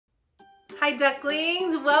Hi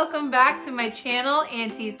ducklings, welcome back to my channel,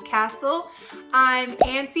 Auntie's Castle. I'm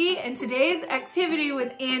Auntie and today's activity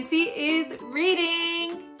with Auntie is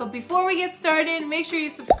reading. But before we get started, make sure you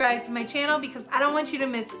subscribe to my channel because I don't want you to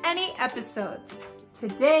miss any episodes.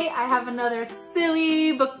 Today I have another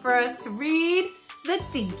silly book for us to read, The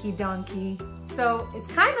Dinky Donkey. So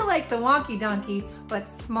it's kind of like the Wonky Donkey, but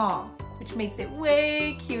small, which makes it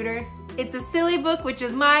way cuter. It's a silly book, which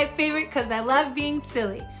is my favorite because I love being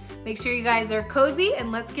silly. Make sure you guys are cozy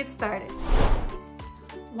and let's get started.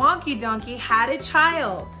 Wonky Donkey had a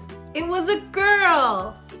child. It was a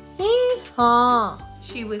girl. Hee-haw.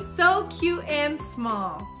 She was so cute and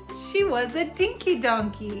small. She was a Dinky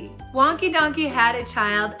Donkey. Wonky Donkey had a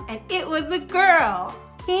child and it was a girl.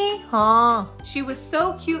 Hee-haw. She was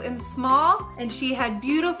so cute and small and she had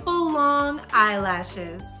beautiful long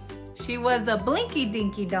eyelashes. She was a Blinky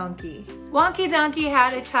Dinky Donkey. Wonky Donkey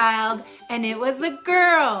had a child and it was a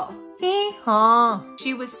girl. Hee-haw.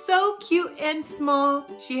 She was so cute and small.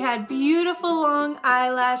 She had beautiful long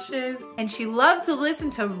eyelashes and she loved to listen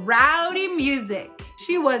to rowdy music.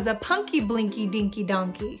 She was a Punky Blinky Dinky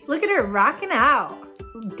Donkey. Look at her rocking out,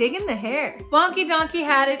 digging the hair. Wonky Donkey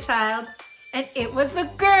had a child and it was a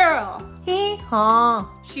girl. Hee-haw.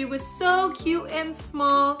 She was so cute and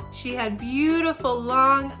small. She had beautiful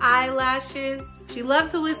long eyelashes. She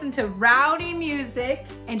loved to listen to rowdy music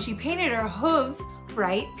and she painted her hooves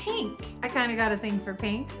bright pink. I kind of got a thing for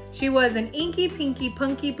pink. She was an Inky Pinky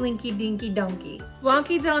Punky Blinky Dinky Donkey.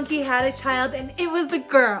 Wonky Donkey had a child and it was the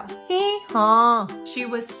girl. Hee-haw. She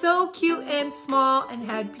was so cute and small and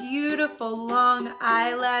had beautiful long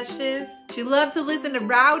eyelashes. She loved to listen to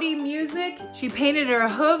rowdy music. She painted her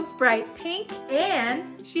hooves bright pink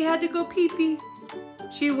and she had to go pee-pee.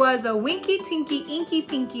 She was a Winky Tinky Inky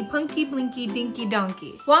Pinky Punky Blinky Dinky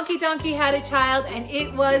Donkey. Wonky Donkey had a child and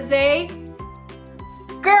it was a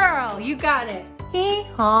girl. You got it.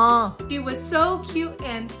 Hee-haw. She was so cute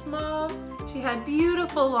and small. She had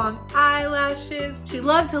beautiful long eyelashes. She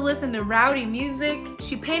loved to listen to rowdy music.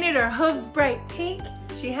 She painted her hooves bright pink.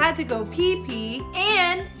 She had to go pee-pee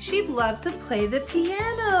and she loved to play the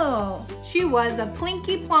piano. She was a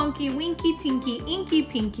Plinky Plonky Winky Tinky Inky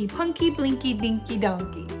Pinky Punky Blinky Dinky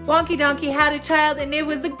Donkey. Wonky Donkey had a child and it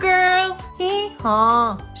was a girl.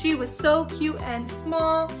 Hee-haw. She was so cute and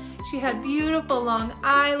small. She had beautiful long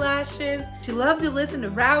eyelashes. She loved to listen to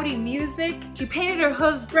rowdy music. She painted her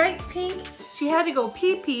hooves bright pink. She had to go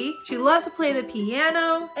pee-pee. She loved to play the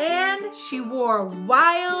piano. And she wore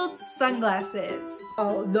wild sunglasses.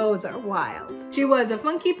 Oh, those are wild. She was a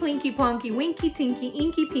Funky Plinky Plonky Winky Tinky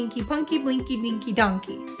Inky Pinky Punky Blinky Dinky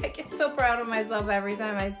Donkey. I get so proud of myself every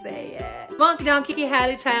time I say it. Wonky Donkey had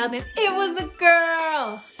a child and it was a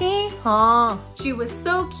girl. Hee-haw. She was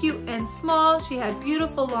so cute and small. She had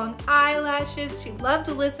beautiful long eyelashes. She loved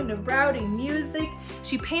to listen to rowdy music.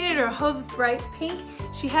 She painted her hooves bright pink.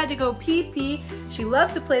 She had to go pee-pee. She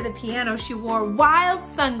loved to play the piano. She wore wild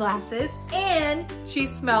sunglasses and she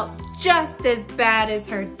smelled just as bad as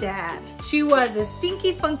her dad. She was a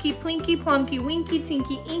Stinky Funky Plinky Plonky Winky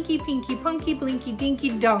Tinky Inky Pinky Punky Blinky Dinky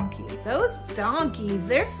Donkey. Those donkeys,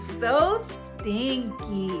 they're so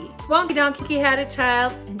stinky. Wonky Donkey had a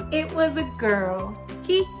child and it was a girl.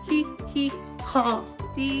 Hee hee hee ha.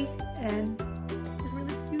 The end.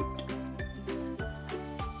 Really cute.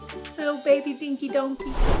 Little baby Dinky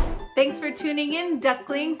Donkey. Thanks for tuning in,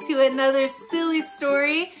 ducklings, to another silly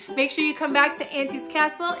story. Make sure you come back to Auntie's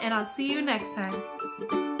Castle and I'll see you next time.